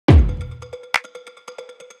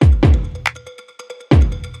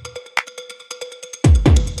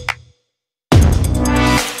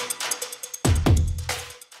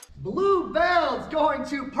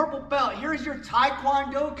here is your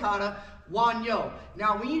Tae-Kwon-Do kata, Won-Hyo.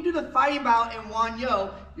 Now, when you do the fighting bout in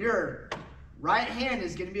Won-Hyo, your right hand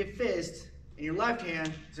is going to be a fist, and your left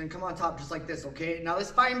hand is going to come on top just like this, okay? Now,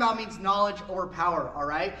 this fighting bout means knowledge over power, all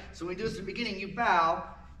right? So when we do this in the beginning, you bow,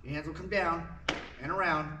 your hands will come down and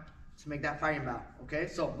around to make that fighting bout, okay?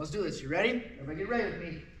 So let's do this. You ready? Everybody get ready with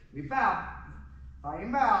me. We bow,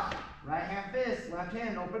 fighting bout, right hand fist, left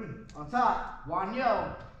hand open on top,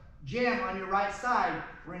 Won-Hyo. Jam on your right side.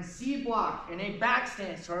 We're in C block in a back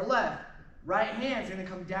stance to our left. Right hand's gonna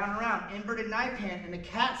come down and around. Inverted knife hand in a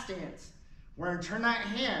cat stance. We're gonna turn that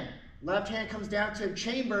hand. Left hand comes down to a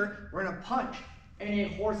chamber. We're gonna punch in a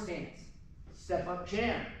horse stance. Step up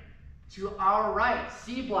jam. To our right,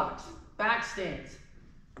 C blocks, back stance.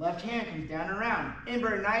 Left hand comes down and around.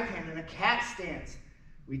 Inverted knife hand in a cat stance.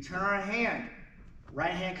 We turn our hand.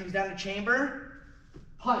 Right hand comes down to chamber.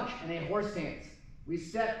 Punch in a horse stance. We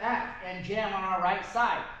step back and jam on our right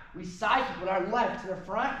side. We side kick with our left to the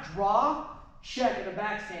front, draw, check in the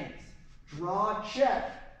back stance. Draw,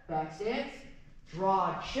 check, back stance,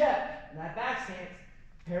 draw, check. In that back stance,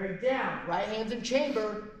 parry down, right hand's in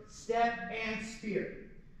chamber, step and spear.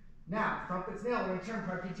 Now, front foot's nail, we're gonna turn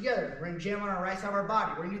front feet together. We're gonna jam on our right side of our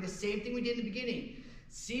body. We're gonna do the same thing we did in the beginning.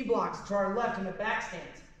 C blocks to our left in the back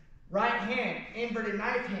stance. Right hand, inverted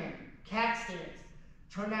knife hand, cat stance.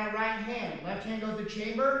 Turn that right hand. Left hand goes to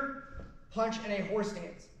chamber, punch in a horse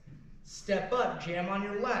stance. Step up, jam on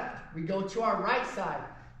your left. We go to our right side.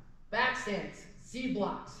 Back stance, C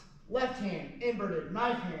blocks. Left hand, inverted,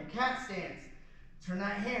 knife hand, cat stance. Turn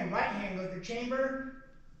that hand. Right hand goes to chamber,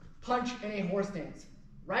 punch in a horse stance.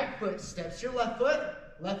 Right foot steps your left foot.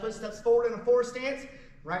 Left foot steps forward in a forward stance.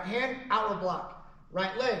 Right hand, outward block.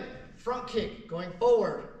 Right leg, front kick, going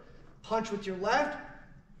forward. Punch with your left.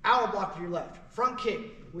 Outward block with your left. Front kick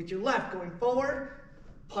with your left going forward.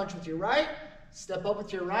 Punch with your right. Step up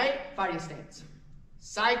with your right. Fighting stance.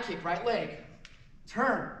 Side kick, right leg.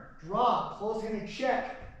 Turn, draw, close handed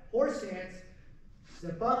check. Horse stance.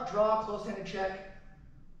 Step up, draw, close handed check.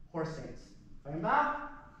 Horse stance. Fighting bout.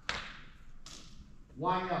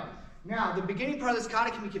 Won-Hyo. Now, the beginning part of this kata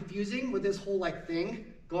can be confusing with this whole thing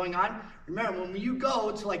going on. Remember, when you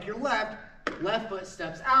go to your left foot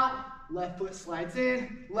steps out. Left foot slides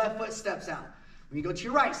in, left foot steps out. When you go to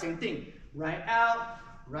your right, same thing. Right out,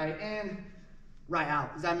 right in, right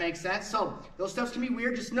out. Does that make sense? So those steps can be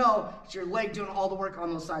weird. Just know it's your leg doing all the work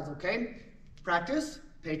on those sides, okay? Practice,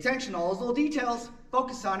 pay attention to all those little details,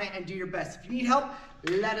 focus on it, and do your best. If you need help,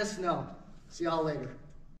 let us know. See y'all later.